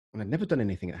and I'd never done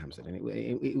anything at Hampstead, and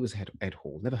it was Ed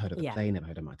Hall. Never heard of the Yeah. play, never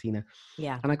heard of Martyna.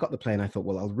 Yeah. And I got the play, and I thought,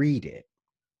 well, I'll read it.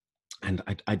 And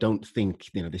I don't think,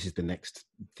 this is the next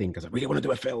thing, because I really want to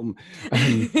do a film.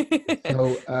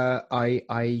 So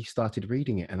I started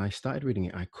reading it, and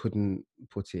I couldn't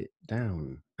put it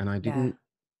down, and I Yeah.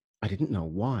 didn't know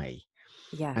why.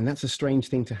 Yeah. And that's a strange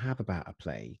thing to have about a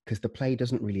play, because the play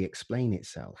doesn't really explain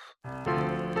itself.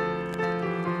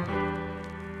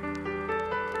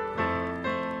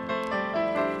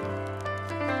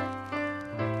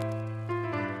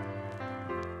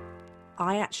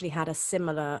 I actually had a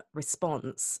similar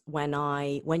response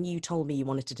when you told me you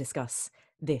wanted to discuss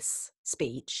this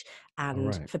speech. All And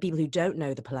right. for people who don't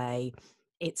know the play,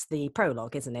 it's the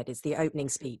prologue, isn't it? It's the opening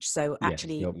speech. So Yeah, it's the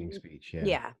actually, opening speech. Yeah.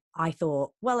 yeah, I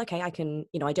thought, well, okay, I can,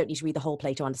 I don't need to read the whole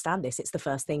play to understand this. It's the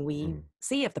first thing we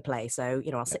see of the play. So,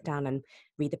 I'll sit down and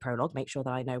read the prologue, make sure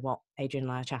that I know what Adrian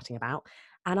and I are chatting about.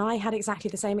 And I had exactly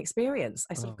the same experience.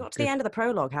 I sort of got to the end of the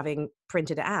prologue, having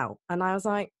printed it out, and I was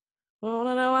like, well, I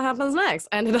don't know what happens next.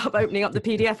 I ended up opening up the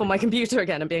PDF on my computer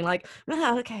again and being like,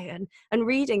 okay, and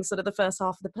reading sort of the first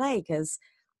half of the play, because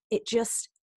it just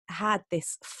had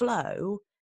this flow.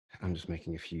 I'm just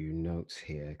making a few notes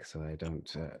here so I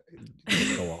don't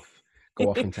go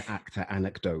off into actor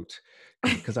anecdote,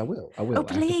 because I will. Oh,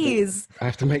 please. I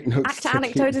have to make notes. Actor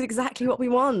anecdote is exactly what we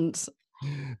want.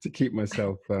 To keep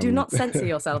myself. Do not censor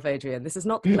yourself, Adrian. This is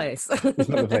not the place. It's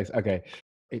not the place. Okay.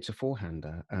 It's a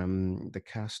four-hander. The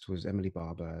cast was Emily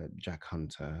Barber, Jack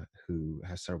Hunter, who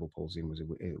has cerebral palsy and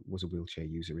was a wheelchair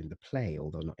user in the play,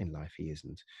 although not in life he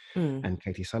isn't, and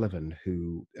Katie Sullivan,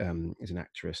 who is an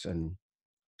actress, and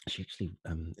she actually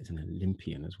is an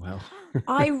Olympian as well.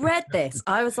 I read this.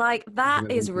 I was like, that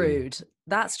is rude.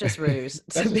 That's just rude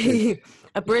to be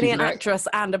a brilliant actress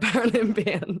and a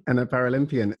Paralympian. And a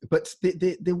Paralympian. But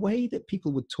the way that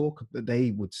people would talk, they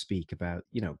would speak about,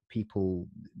 people,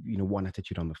 one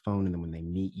attitude on the phone, and then when they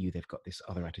meet you, they've got this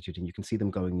other attitude, and you can see them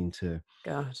going into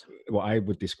what I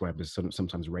would describe as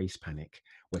sometimes race panic,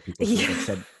 where people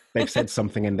they've said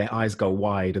something and their eyes go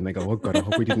wide and they go, oh God, I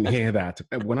hope we didn't hear that.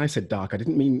 When I said dark, I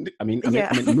didn't mean, I meant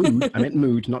mood. I meant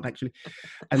mood, not actually.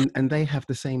 And they have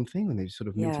the same thing when they're sort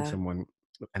of meeting someone,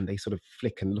 and they sort of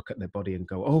flick and look at their body and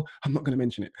go, oh, I'm not going to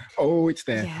mention it. Oh, it's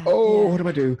there. What do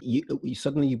I do? You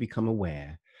suddenly become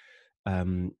aware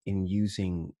in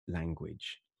using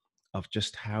language of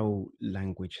just how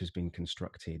language has been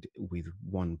constructed with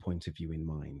one point of view in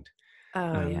mind.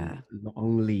 Not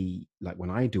only, like, when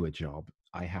I do a job,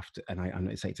 I have to, and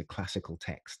I say it's a classical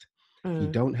text. You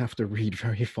don't have to read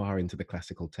very far into the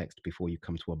classical text before you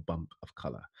come to a bump of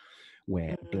color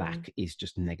where black is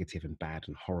just negative and bad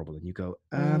and horrible, and you go,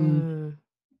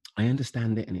 I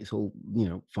understand it, and it's all,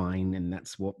 fine, and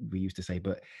that's what we used to say.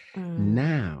 But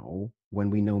now, when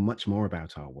we know much more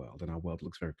about our world, and our world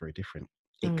looks very, very different,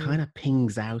 it kind of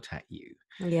pings out at you.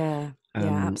 Yeah,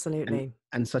 absolutely.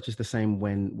 And such is the same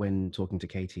when talking to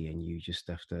Katie, and you just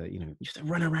have to, you just have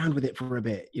to run around with it for a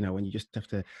bit, and you just have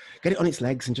to get it on its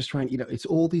legs and just try and, it's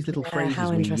all these little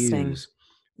phrases we use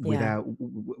without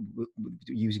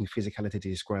using physicality to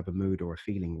describe a mood or a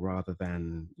feeling, rather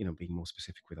than, being more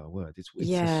specific with our words.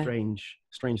 It's a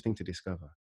strange thing to discover.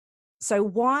 So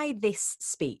why this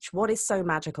speech? What is so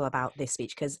magical about this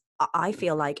speech? Because I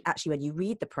feel like, actually, when you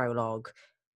read the prologue,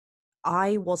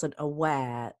 I wasn't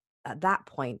aware at that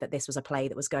point that this was a play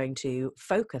that was going to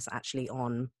focus actually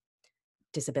on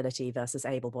disability versus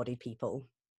able-bodied people.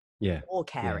 Or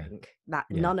caring.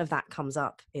 None of that comes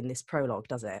up in this prologue,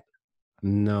 does it?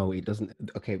 No, it doesn't.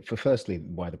 Okay, firstly,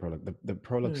 why the prologue? The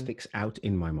prologue sticks out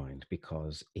in my mind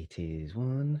because it is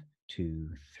 1, 2,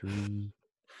 3,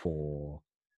 4,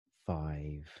 5,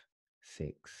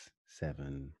 6,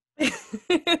 7,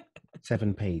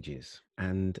 7 pages,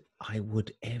 and I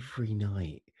would every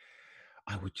night,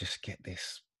 I would just get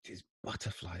these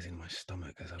butterflies in my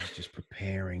stomach as I was just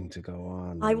preparing to go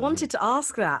on. I wanted to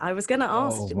ask that. I was going to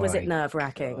ask, was it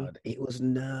nerve-wracking? God, it was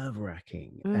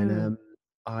nerve-wracking, and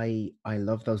I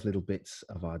love those little bits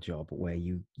of our job where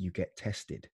you get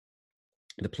tested.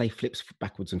 The play flips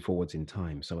backwards and forwards in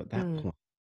time. So at that point,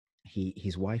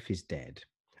 his wife is dead.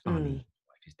 Arnie's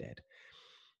wife is dead.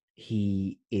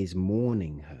 He is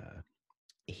mourning her.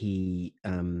 He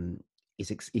he's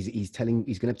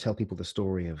going to tell people the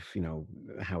story of,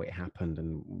 how it happened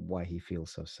and why he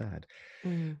feels so sad.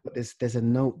 But there's a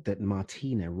note that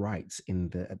Martyna writes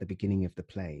at the beginning of the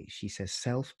play. She says,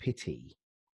 self-pity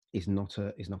is not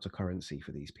a currency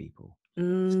for these people.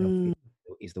 Self-pity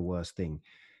is the worst thing.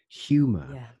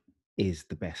 Humor is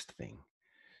the best thing.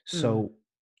 So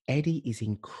Eddie is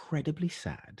incredibly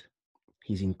sad.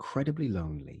 He's incredibly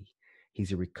lonely.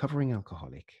 He's a recovering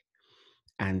alcoholic.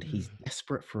 and he's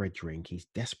desperate for a drink, he's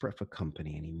desperate for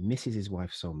company, and he misses his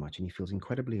wife so much, and he feels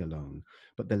incredibly alone.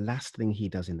 But the last thing he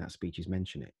does in that speech is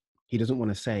mention it. He doesn't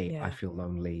want to say, I feel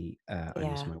lonely, I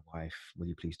miss my wife, will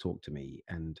you please talk to me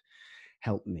and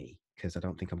help me, because I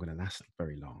don't think I'm going to last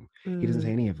very long. He doesn't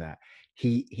say any of that.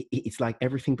 It's like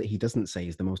everything that he doesn't say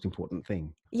is the most important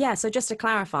thing. Yeah, so just to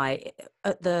clarify,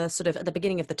 at the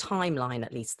beginning of the timeline,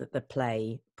 at least, that the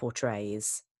play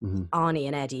portrays, Arnie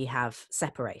and Eddie have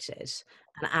separated,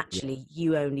 and actually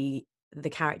the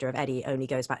character of Eddie only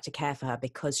goes back to care for her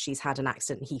because she's had an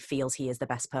accident, and he feels he is the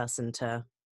best person to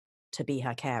be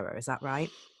her carer. Is that right?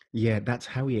 Yeah, that's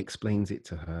how he explains it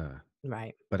to her.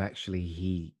 Right. But actually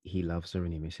he loves her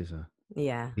and he misses her.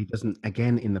 Yeah. He doesn't,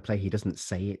 again, in the play, he doesn't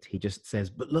say it. He just says,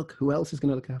 but look, who else is going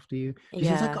to look after you? She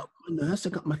says, I got my nurse, I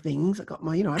got my things, I got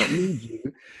my, I don't need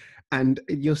you. And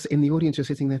you're in the audience, you're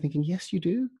sitting there thinking, yes, you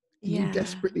do. You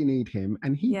desperately need him,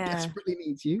 and he desperately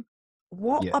needs you.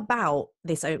 What about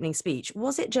this opening speech?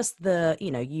 Was it just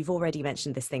you've already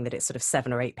mentioned this thing that it's sort of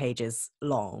 7 or 8 pages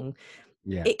long.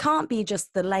 Yeah. It can't be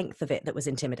just the length of it that was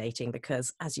intimidating,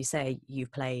 because, as you say,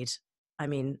 you've played,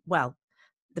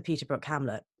 the Peter Brook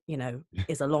Hamlet,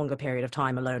 is a longer period of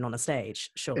time alone on a stage,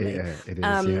 surely. Yeah, it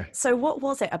is, yeah. So what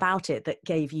was it about it that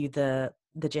gave you the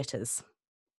jitters?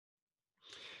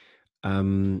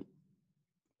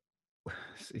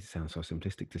 It sounds so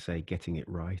simplistic to say getting it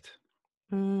right.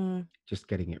 Just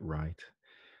getting it right.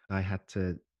 I had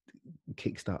to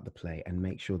kickstart the play and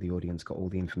make sure the audience got all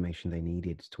the information they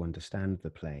needed to understand the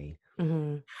play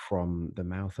from the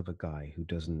mouth of a guy who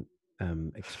doesn't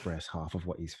express half of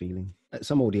what he's feeling. At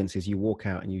some audiences, you walk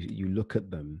out and you look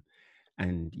at them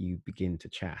and you begin to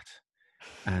chat,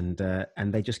 and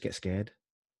they just get scared.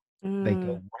 They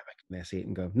go right back in their seat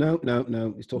and go, no,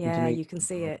 he's talking to me. Yeah, you can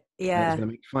see it. He's Yeah. going to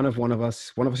make fun of one of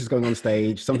us. One of us is going on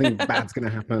stage. Something bad's going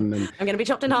to happen. And I'm going to be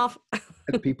chopped in half.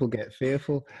 and people get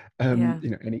fearful.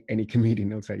 Any comedian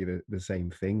will tell you the same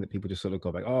thing, that people just sort of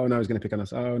go back, oh no, he's going to pick on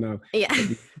us. Oh no. Yeah. But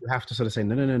you have to sort of say,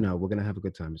 no, we're going to have a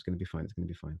good time. It's going to be fine. It's going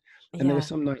to be fine. And there were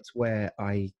some nights where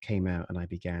I came out and I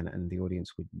began, and the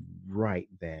audience would right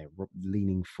there,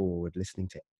 leaning forward, listening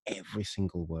to every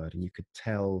single word. And you could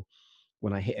tell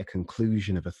when I hit a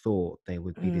conclusion of a thought, there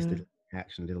would be this little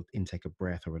action, a little intake of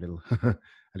breath, or a little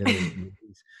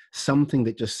something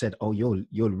that just said, oh,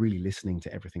 you're really listening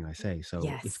to everything I say, so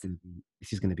this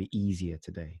is going to be easier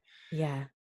today.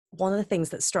 One of the things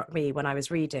that struck me when I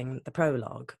was reading the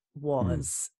prologue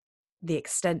was the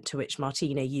extent to which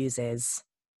Martyna uses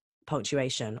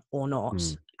punctuation or not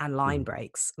and line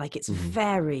breaks. Like, it's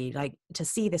very, like, to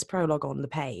see this prologue on the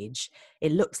page,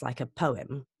 it looks like a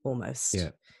poem almost.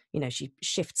 She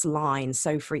shifts lines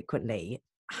so frequently.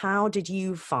 How did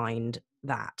you find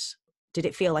that? Did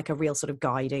it feel like a real sort of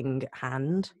guiding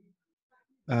hand?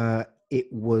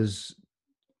 It was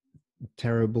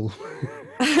terrible.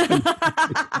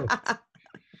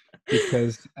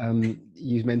 Because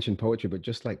you mentioned poetry, but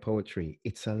just like poetry,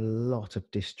 it's a lot of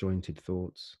disjointed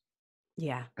thoughts.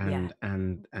 And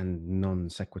non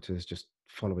sequiturs just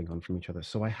following on from each other.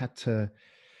 So I had to,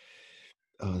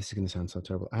 this is going to sound so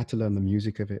terrible, I had to learn the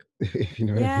music of it, if you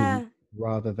know what I mean,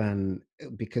 rather than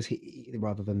the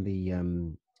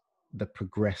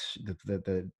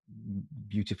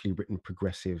beautifully written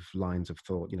progressive lines of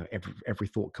thought, every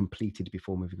thought completed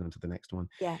before moving on to the next one.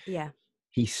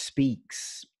 He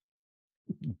speaks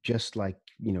just like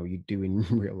you do in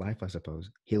real life, I suppose.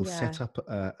 He'll set up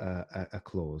a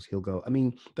clause. He'll go, I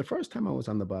mean, the first time I was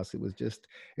on the bus, it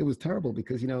was terrible,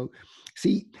 because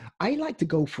see, I like to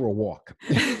go for a walk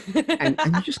and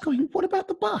you're just going, what about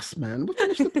the bus, man? We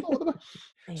finished the thought of the bus.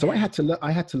 So I had to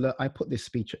learn. I put this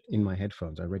speech in my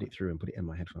headphones. I read it through and put it in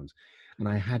my headphones, and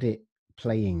I had it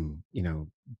playing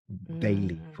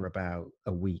daily for about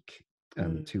a week,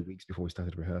 2 weeks before we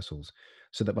started rehearsals,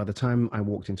 so that by the time I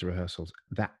walked into rehearsals,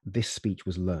 that this speech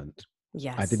was learnt.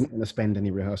 I didn't want to spend any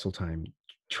rehearsal time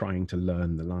trying to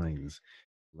learn the lines.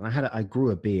 I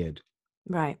grew a beard,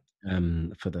 right,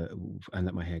 and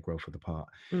let my hair grow for the part,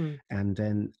 and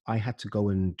then I had to go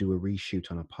and do a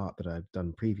reshoot on a part that I've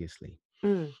done previously,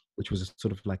 which was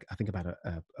sort of like, I think about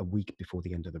a week before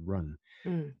the end of the run.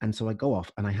 And so I go off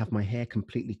and I have my hair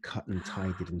completely cut and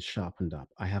tidied and sharpened up.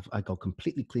 I go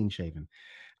completely clean shaven,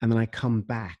 and then I come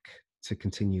back to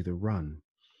continue the run,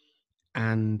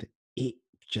 and it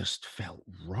just felt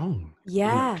wrong.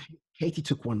 Katie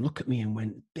took one look at me and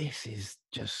went, this is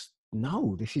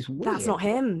weird. That's not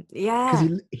him. Because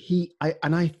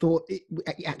I thought it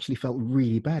actually felt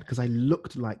really bad, because I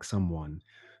looked like someone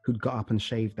who'd got up and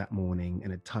shaved that morning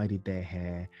and had tidied their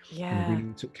hair and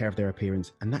really took care of their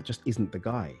appearance, and that just isn't the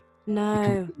guy. No. It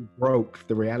completely broke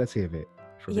the reality of it.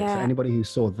 for a bit. So anybody who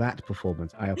saw that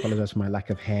performance, I apologize for my lack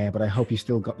of hair, but I hope you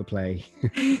still got the play.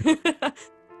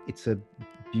 It's a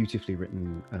beautifully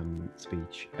written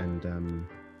speech, and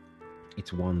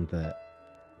it's one that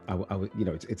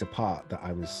it's a part that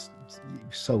I was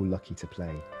so lucky to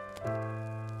play.